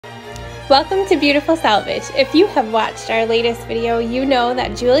Welcome to Beautiful Salvage. If you have watched our latest video, you know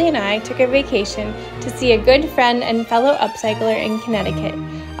that Julie and I took a vacation to see a good friend and fellow upcycler in Connecticut.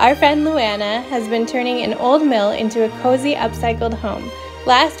 Our friend Luana has been turning an old mill into a cozy upcycled home.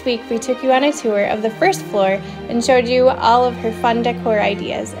 Last week we took you on a tour of the first floor and showed you all of her fun decor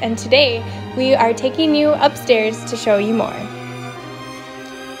ideas, and today we are taking you upstairs to show you more.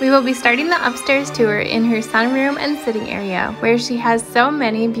 We will be starting the upstairs tour in her sunroom and sitting area, where she has so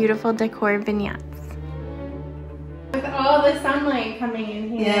many beautiful decor vignettes. With all the sunlight coming in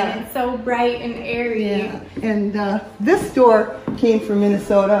here, yeah. It's so bright and airy. Yeah. And this door came from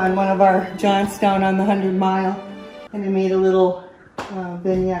Minnesota on one of our jaunts down on the 100 Mile, and I made a little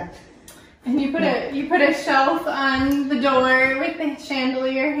vignette. And you put a shelf on the door with the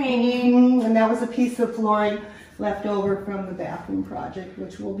chandelier hanging. And that was a piece of flooring left over from the bathroom project,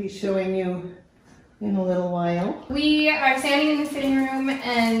 which we'll be showing you in a little while. We are standing in the sitting room,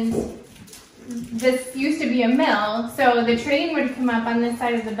 and this used to be a mill, so the train would come up on this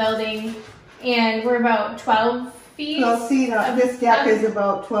side of the building, and we're about 12 feet. Well, see, this deck is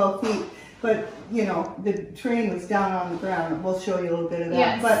about 12 feet, but you know, the train was down on the ground. We'll show you a little bit of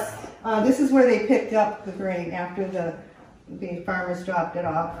that. Yes. But this is where they picked up the grain after the farmers dropped it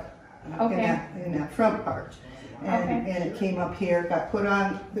off in that front part. And it came up here, got put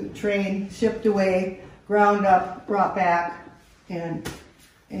on the train, shipped away, ground up, brought back, and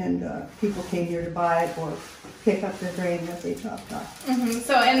people came here to buy it or pick up the grain that they chopped off.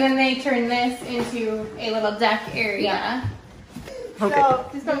 So, and then they turned this into a little deck area. Yeah. Okay. So,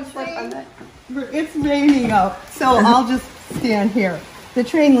 just don't slip on that. It's raining out, so I'll just stand here. The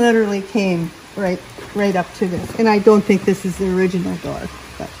train literally came right up to this, and I don't think this is the original door,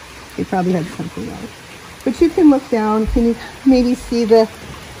 but they probably had something else. But you can look down. Can you maybe see the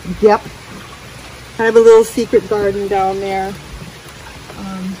depth? I have a little secret garden down there.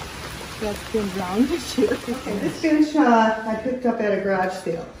 That's been brown this year. Okay, this bench I picked up at a garage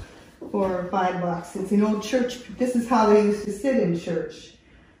sale for $5. It's an old church. This is how they used to sit in church.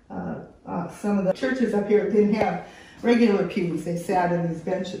 Some of the churches up here didn't have regular pews. They sat in these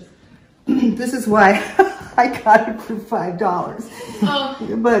benches. This is why I got it for $5.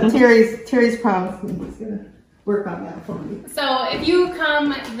 Oh. But Terry's promised me he's gonna work on that for me. So if you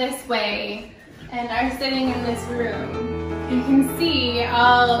come this way and are sitting in this room, you can see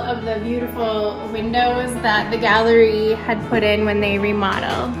all of the beautiful windows that the gallery had put in when they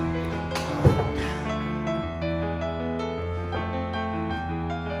remodeled.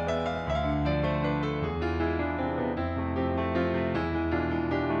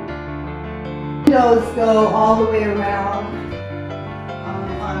 Windows go all the way around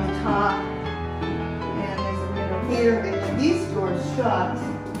on the top, and there's a window here, and these doors shut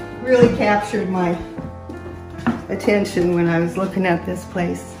really captured my attention when I was looking at this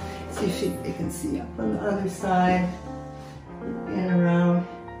place. See if you can see up on the other side and around,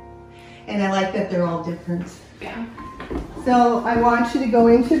 and I like that they're all different. Yeah. So I want you to go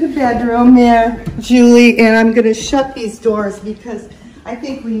into the bedroom there, Julie, and I'm going to shut these doors because I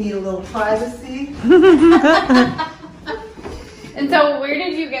think we need a little privacy. And so where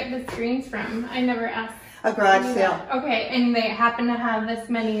did you get the screens from? I never asked. A garage sale. Okay, and they happen to have this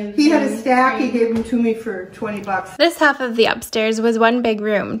many of He had a stack, he gave them to me for $20. This half of the upstairs was one big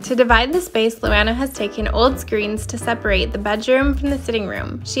room. To divide the space, Luana has taken old screens to separate the bedroom from the sitting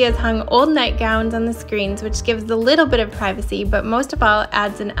room. She has hung old nightgowns on the screens, which gives a little bit of privacy, but most of all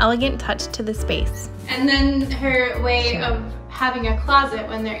adds an elegant touch to the space. And then her way of having a closet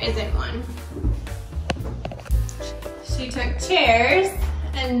when there isn't one. She took chairs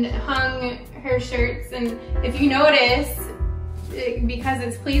and hung her shirts, and if you notice, because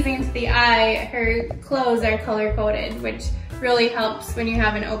it's pleasing to the eye, her clothes are color coded, which really helps when you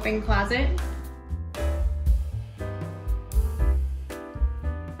have an open closet.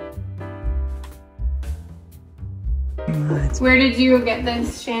 Where did you get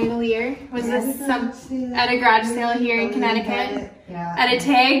this chandelier? Was this at a garage sale here in Connecticut? Yeah. At a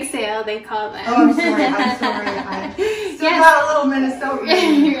tag sale, they call them. Oh, I'm sorry. I still got a little Minnesota.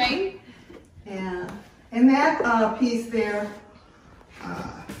 Right? Yeah. And that piece there,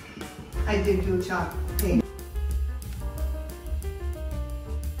 I did do a chalk paint.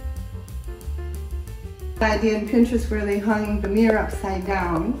 I did Pinterest where they hung the mirror upside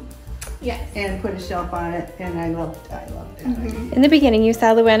down. Yes. And put a shelf on it, and I loved it. In the beginning, you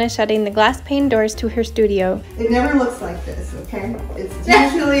saw Luana shutting the glass pane doors to her studio. It never looks like this, okay? It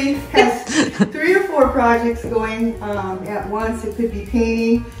usually has 3 or 4 projects going at once. It could be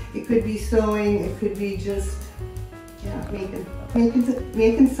painting, it could be sewing, it could be just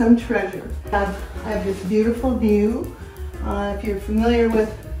making some treasure. I have this beautiful view. If you're familiar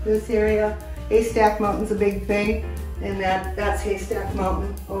with this area. Haystack Mountain's a big thing, and that's Haystack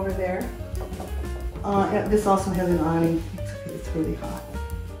Mountain over there. This also has an awning. It's really hot.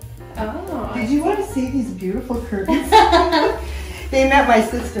 Oh. Did you want to see these beautiful curtains? They met my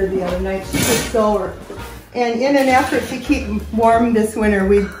sister the other night. She was solar. And in an effort to keep warm this winter,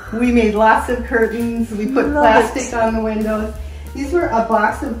 we made lots of curtains. We put plastic on the windows. These were a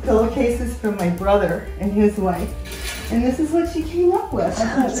box of pillowcases from my brother and his wife. And this is what she came up with. I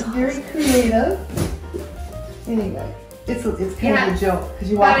thought it was very creative. Anyway, it's kind of a joke because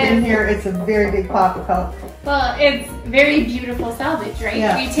you walk in here, it's a very big pop color. Well, it's very beautiful salvage, right?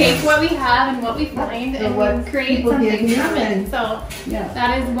 Yeah. We take what we have and what we find and we create something from it. So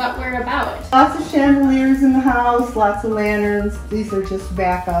that is what we're about. Lots of chandeliers in the house, lots of lanterns. These are just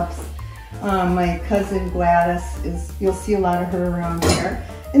backups. My cousin Gladys you'll see a lot of her around here.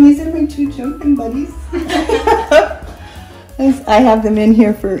 And these are my two jumping buddies. I have them in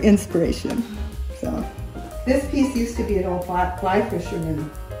here for inspiration. So this piece used to be an old fly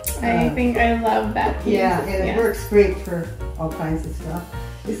fisherman. I think I love that piece. Yeah, and it works great for all kinds of stuff.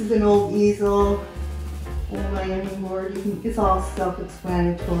 This is an old easel, old ironing board. It's all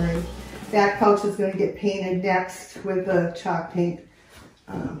self-explanatory. That couch is going to get painted next with the chalk paint.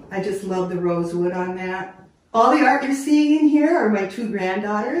 I just love the rosewood on that. All the art you're seeing in here are my two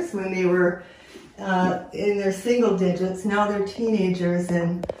granddaughters when they were in their single digits. Now they're teenagers,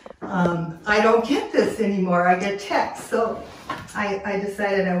 and I don't get this anymore. I get texts, so I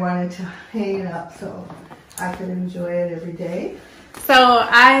decided I wanted to hang it up so I could enjoy it every day. So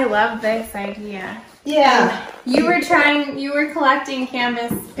I love this idea. Yeah. You were collecting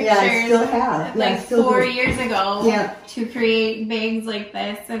canvas pictures. Yeah, I still have. Like I still 4 do. years ago. Yeah. To create bags like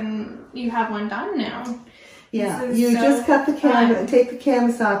this, and you have one done now. Yeah, you just cut the canvas, take the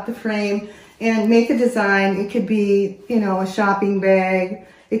canvas off the frame, and make a design. It could be, a shopping bag.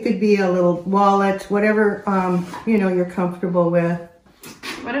 It could be a little wallet, whatever, you're comfortable with.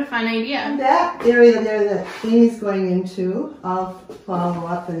 What a fun idea. And that area there that Amy's going into, I'll follow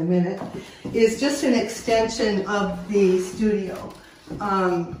up in a minute, is just an extension of the studio.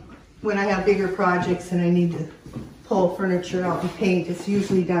 When I have bigger projects and I need to pull furniture out and paint, it's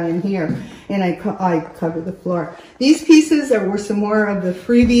usually done in here, and I cover the floor. These pieces were some more of the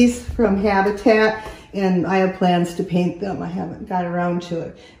freebies from Habitat, and I have plans to paint them. I haven't got around to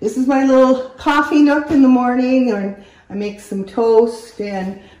it. This is my little coffee nook in the morning, or I make some toast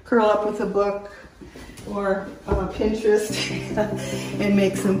and curl up with a book or Pinterest and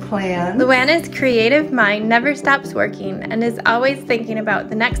make some plans. Luana's creative mind never stops working and is always thinking about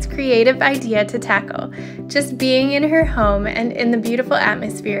the next creative idea to tackle. Just being in her home and in the beautiful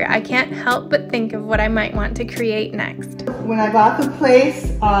atmosphere, I can't help but think of what I might want to create next. When I bought the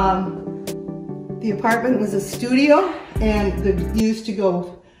place, the apartment was a studio, and you used to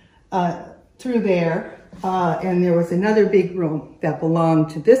go through there, and there was another big room that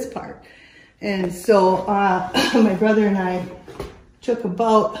belonged to this part. And so my brother and I took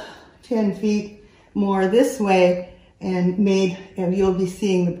about 10 feet more this way and you'll be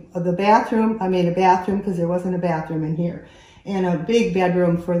seeing the bathroom. I made a bathroom because there wasn't a bathroom in here, and a big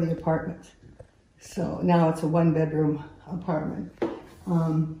bedroom for the apartment. So now it's a 1-bedroom apartment.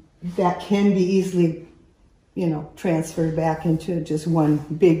 That can be easily, transferred back into just one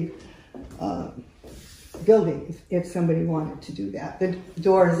big building if somebody wanted to do that. The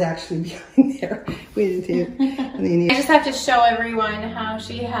door is actually behind there. I just have to show everyone how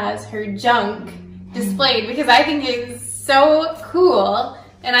she has her junk displayed, because I think it's so cool,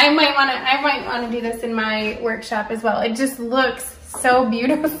 and I might want to do this in my workshop as well. It just looks so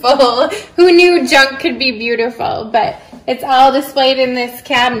beautiful. Who knew junk could be beautiful? But it's all displayed in this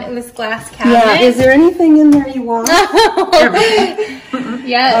cabinet, in this glass cabinet. Yeah, is there anything in there you want?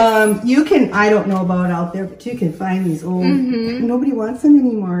 Yes. You can, I don't know about out there, but you can find these old, nobody wants them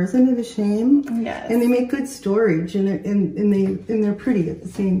anymore. Isn't it a shame? Yes. And they make good storage, and they're pretty at the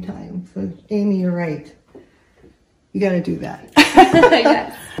same time. So Amy, you're right. You got to do that.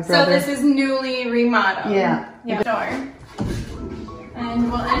 Yes. So this is newly remodeled. Yeah. Door.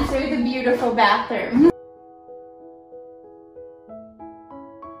 And we'll enter the beautiful bathroom.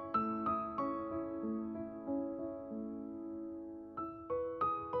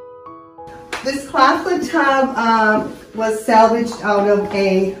 This claflin tub was salvaged out of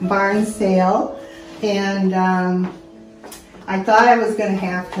a barn sale, and I thought I was going to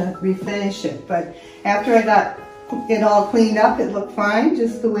have to refinish it, but after I got it all cleaned up, it looked fine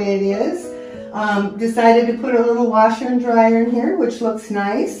just the way it is. Decided to put a little washer and dryer in here, which looks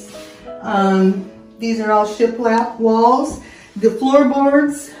nice. These are all shiplap walls. The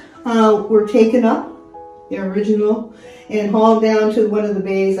floorboards were taken up, the original, and hauled down to one of the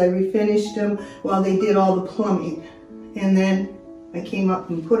bays. I refinished them while they did all the plumbing. And then I came up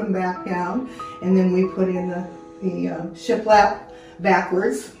and put them back down, and then we put in the shiplap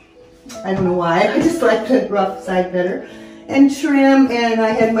backwards. I don't know why, I just like the rough side better. And trim, and I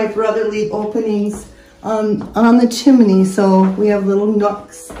had my brother leave openings on the chimney, so we have little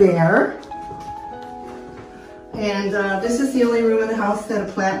nooks there. And this is the only room in the house that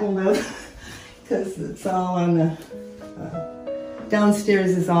a plant will live, because it's all on the,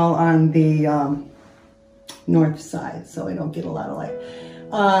 downstairs is all on the north side, so I don't get a lot of light.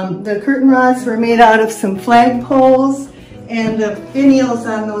 The curtain rods were made out of some flag poles, and the finials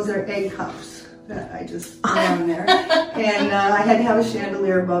on those are egg cups that I just put on there. And I had to have a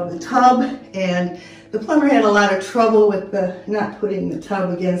chandelier above the tub, and the plumber had a lot of trouble with not putting the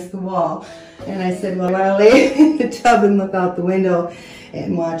tub against the wall. And I said, well, I'll lay in the tub and look out the window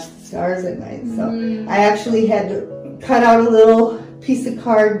and watch the stars at night. So I actually had to cut out a little piece of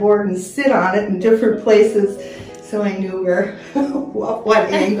cardboard and sit on it in different places so I knew where, what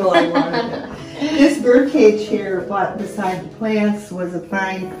angle I wanted it. This bird cage here, bought beside the plants, was a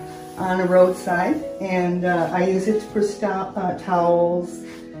find on a roadside, and I use it for towels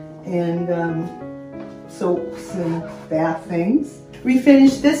and soaps and bath things.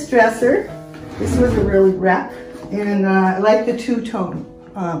 Refinished this dresser. This was a really wreck, and I like the two-tone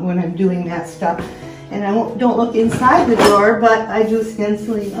when I'm doing that stuff. And I don't look inside the drawer, but I do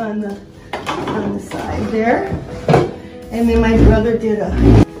stenciling on the side there. And then my brother did a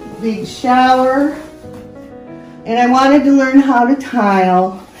big shower, and I wanted to learn how to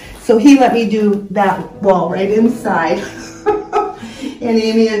tile, so he let me do that wall right inside. And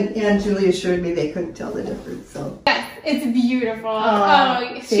Amy and Julie assured me they couldn't tell the difference. So yes, it's beautiful.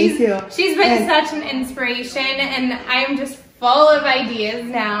 She's been such an inspiration, and I'm just full of ideas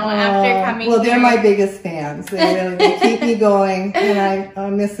now after coming here. Well, they're my biggest fans. They keep me going, and I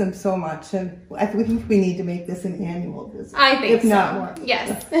miss them so much. And I think we need to make this an annual visit. I think if not more.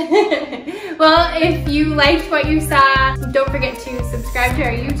 Yes. Well, if you liked what you saw, don't forget to subscribe to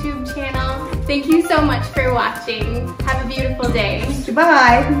our YouTube channel. Thank you so much for watching. Have a beautiful day.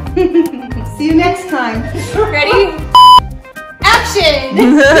 Goodbye. See you next time. Ready? Action!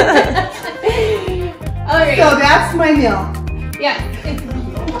 All right. So that's my meal. Yeah, it's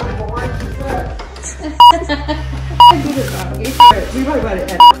I did it wrong. We probably got to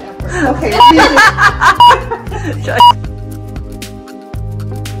edit that part. Okay.